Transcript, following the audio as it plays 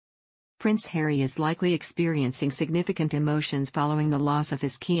Prince Harry is likely experiencing significant emotions following the loss of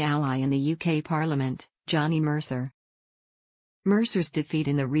his key ally in the UK Parliament, Johnny Mercer. Mercer's defeat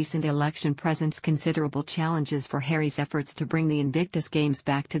in the recent election presents considerable challenges for Harry's efforts to bring the Invictus Games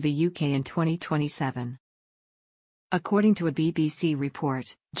back to the UK in 2027. According to a BBC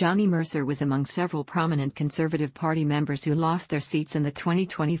report, Johnny Mercer was among several prominent Conservative Party members who lost their seats in the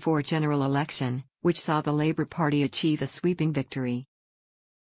 2024 general election, which saw the Labour Party achieve a sweeping victory.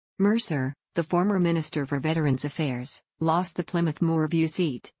 Mercer, the former Minister for Veterans Affairs, lost the Plymouth Moorview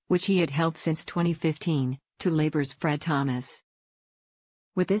seat, which he had held since 2015, to Labour's Fred Thomas.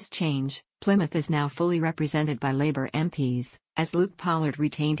 With this change, Plymouth is now fully represented by Labour MPs, as Luke Pollard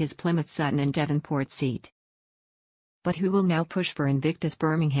retained his Plymouth Sutton and Devonport seat. But who will now push for Invictus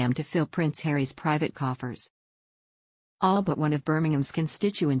Birmingham to fill Prince Harry's private coffers? All but one of Birmingham's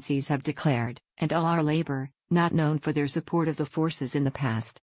constituencies have declared, and all are Labour, not known for their support of the forces in the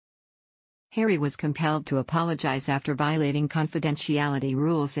past. Harry was compelled to apologise after violating confidentiality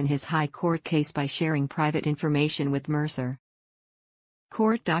rules in his High Court case by sharing private information with Mercer.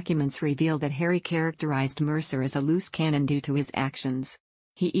 Court documents reveal that Harry characterised Mercer as a loose cannon due to his actions.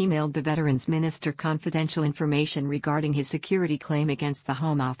 He emailed the Veterans Minister confidential information regarding his security claim against the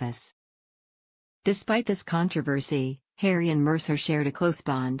Home Office. Despite this controversy, Harry and Mercer shared a close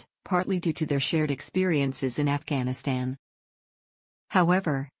bond, partly due to their shared experiences in Afghanistan.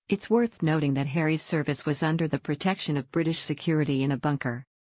 However, it's worth noting that Harry's service was under the protection of British security in a bunker.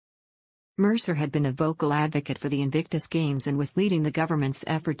 Mercer had been a vocal advocate for the Invictus Games and was leading the government's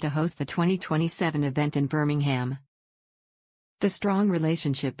effort to host the 2027 event in Birmingham. The strong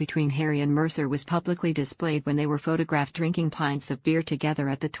relationship between Harry and Mercer was publicly displayed when they were photographed drinking pints of beer together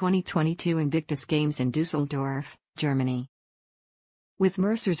at the 2022 Invictus Games in Düsseldorf, Germany. With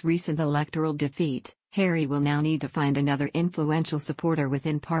Mercer's recent electoral defeat, Harry will now need to find another influential supporter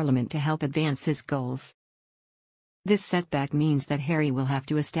within Parliament to help advance his goals. This setback means that Harry will have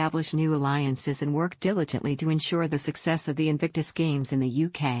to establish new alliances and work diligently to ensure the success of the Invictus Games in the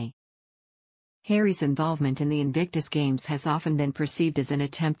UK. Harry's involvement in the Invictus Games has often been perceived as an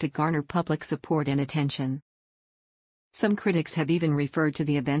attempt to garner public support and attention. Some critics have even referred to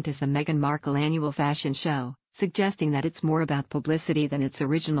the event as the Meghan Markle annual fashion show, suggesting that it's more about publicity than its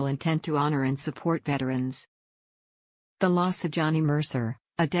original intent to honour and support veterans. The loss of Johnny Mercer,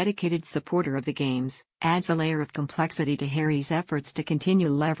 a dedicated supporter of the Games, adds a layer of complexity to Harry's efforts to continue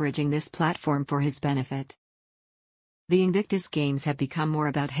leveraging this platform for his benefit. The Invictus Games have become more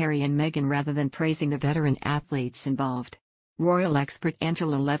about Harry and Meghan rather than praising the veteran athletes involved. Royal expert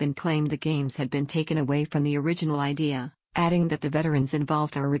Angela Levin claimed the Games had been taken away from the original idea, adding that the veterans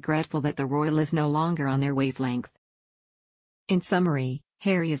involved are regretful that the royal is no longer on their wavelength. In summary,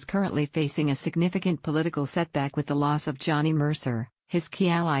 Harry is currently facing a significant political setback with the loss of Johnny Mercer, his key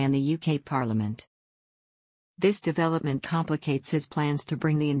ally in the UK Parliament. This development complicates his plans to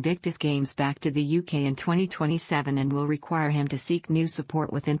bring the Invictus Games back to the UK in 2027 and will require him to seek new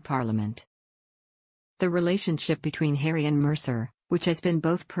support within Parliament. The relationship between Harry and Mercer, which has been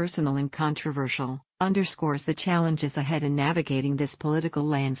both personal and controversial, underscores the challenges ahead in navigating this political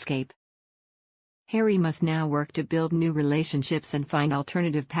landscape. Harry must now work to build new relationships and find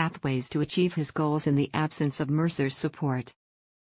alternative pathways to achieve his goals in the absence of Mercer's support.